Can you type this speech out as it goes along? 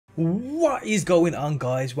What is going on,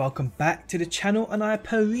 guys? Welcome back to the channel and I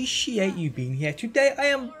appreciate you being here. Today I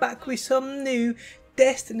am back with some new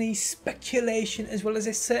Destiny speculation as well as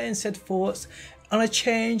a certain set of thoughts on a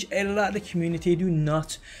change a lot of the community do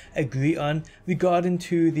not agree on regarding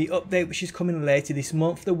to the update which is coming later this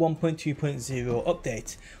month, the 1.2.0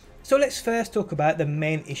 update. So let's first talk about the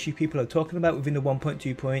main issue people are talking about within the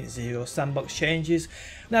 1.2.0 sandbox changes.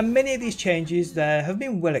 Now many of these changes there have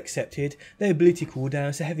been well accepted. The ability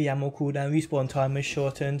cooldowns, the heavy ammo cooldown, respawn time is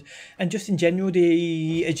shortened, and just in general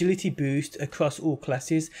the agility boost across all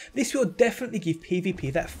classes. This will definitely give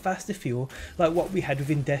PvP that faster feel like what we had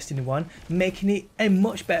within Destiny 1, making it a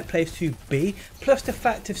much better place to be. Plus the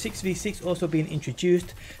fact of 6v6 also being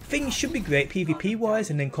introduced, things should be great PvP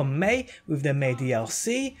wise, and then come May with the May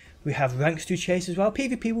DLC. We have ranks to chase as well.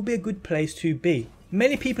 PvP will be a good place to be.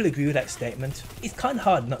 Many people agree with that statement. It's kind of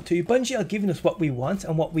hard not to. Bungie are giving us what we want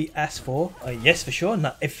and what we ask for. Yes, for sure,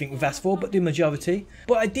 not everything we've asked for, but the majority.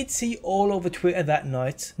 But I did see all over Twitter that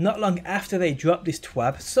night, not long after they dropped this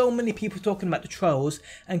TWAB, so many people talking about the trials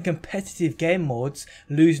and competitive game modes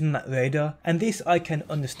losing that radar. And this I can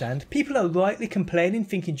understand. People are rightly complaining,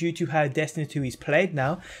 thinking due to how Destiny 2 is played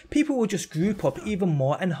now, people will just group up even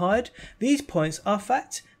more and hide. These points are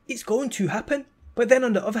fact. It's going to happen. But then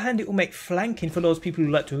on the other hand, it will make flanking for those people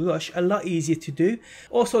who like to rush a lot easier to do.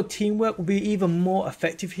 Also, teamwork will be even more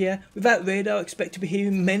effective here. Without radar, I expect to be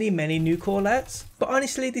hearing many new callouts. But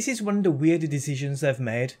honestly, this is one of the weirder decisions they've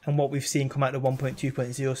made and what we've seen come out of the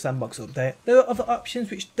 1.2.0 sandbox update. There are other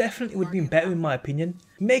options which definitely would have been better in my opinion.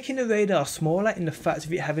 Making the radar smaller in the fact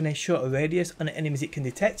of it having a shorter radius on the enemies it can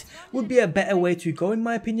detect would be a better way to go in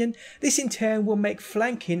my opinion. This in turn will make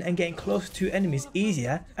flanking and getting closer to enemies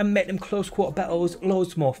easier and make them close quarter battles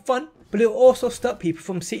loads more fun. But it will also stop people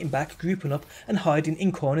from sitting back, grouping up and hiding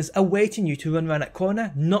in corners, awaiting you to run around that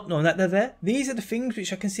corner, not knowing that they're there. These are the things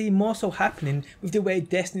which I can see more so happening with the way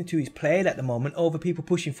Destiny 2 is played at the moment, over people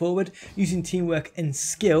pushing forward, using teamwork and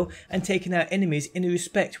skill and taking out enemies in the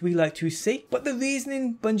respect we like to see. But the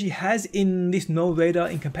reasoning Bungie has in this no radar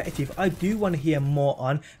in competitive, I do want to hear more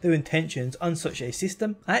on their intentions on such a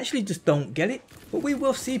system. I actually just don't get it, but we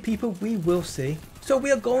will see people, we will see. So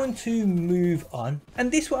we are going to move on,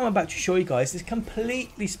 and this what I'm about to show you guys is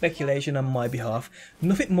completely speculation on my behalf,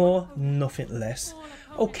 nothing more, nothing less.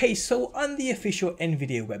 Okay, so on the official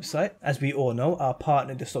NVIDIA website, as we all know, our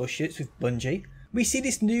partnered associates with Bungie, we see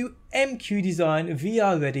this new MQ design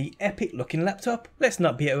VR ready epic looking laptop. Let's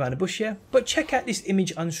not beat around the bush here, but check out this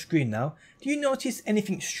image on screen now. Do you notice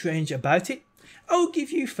anything strange about it? I'll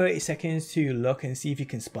give you 30 seconds to look and see if you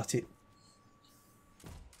can spot it.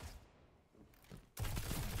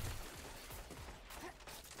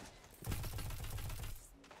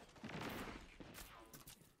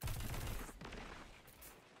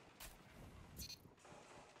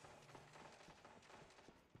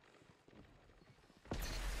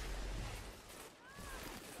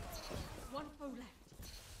 One foe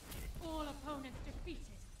left. All opponents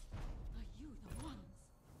defeated. Are you the ones?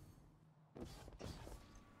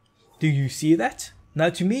 Do you see that? Now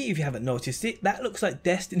to me, if you haven't noticed it, that looks like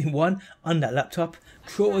Destiny 1 on that laptop.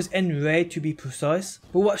 CROTA'S raid to be precise.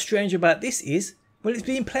 But what's strange about this is, well, it's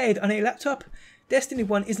being played on a laptop. Destiny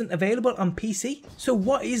 1 isn't available on PC. So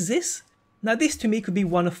what is this? Now this to me could be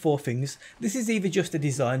one of four things. This is either just a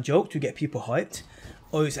design joke to get people hyped,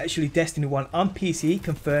 or it's actually Destiny 1 on PC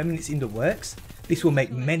confirming it's in the works. This will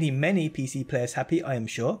make many PC players happy, I am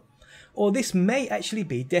sure. Or this may actually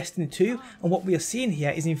be Destiny 2 and what we are seeing here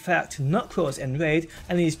is in fact not CROTA'S raid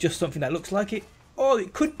and is just something that looks like it. Or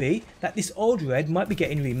it could be that this old raid might be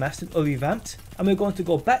getting remastered or revamped and we're going to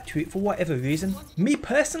go back to it for whatever reason. Me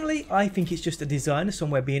personally, I think it's just a designer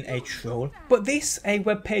somewhere being a troll. But this, a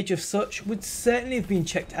web page of such, would certainly have been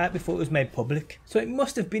checked out before it was made public. So it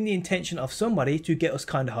must have been the intention of somebody to get us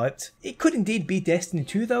kind of hyped. It could indeed be Destiny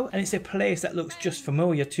 2 though, and it's a place that looks just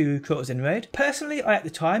familiar to CROTA'S raid. Personally, I at the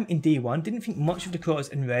time in D1 didn't think much of the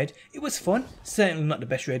CROTA'S raid. It was fun, certainly not the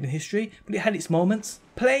best raid in history, but it had its moments.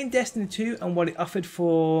 Playing Destiny 2 and what it offered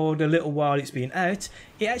for the little while it's been out,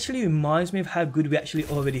 it actually reminds me of how good we actually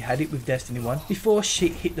already had it with Destiny 1 before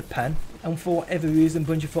shit hit the pan, and for whatever reason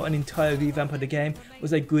Bungie thought an entire revamp of the game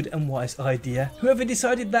was a good and wise idea. Whoever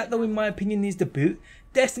decided that though in my opinion needs the boot.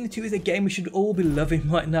 Destiny 2 is a game we should all be loving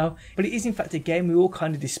right now, but it is in fact a game we all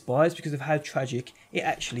kind of despise because of how tragic it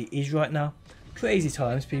actually is right now. Crazy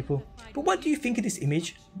times, people. But what do you think of this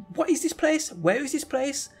image? What is this place? Where is this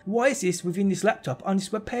place? Why is this within this laptop on this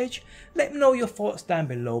webpage? Let me know your thoughts down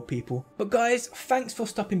below, people. But guys, thanks for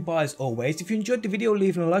stopping by as always. If you enjoyed the video,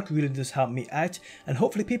 leaving a like really does help me out. And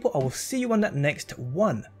hopefully, people, I will see you on that next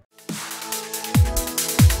one.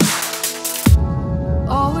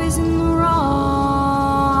 Always always in the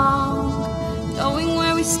wrong, knowing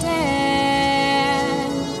where we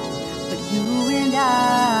stand. But you and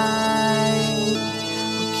I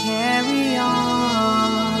will carry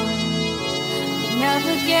on. We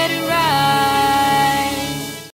never get it right.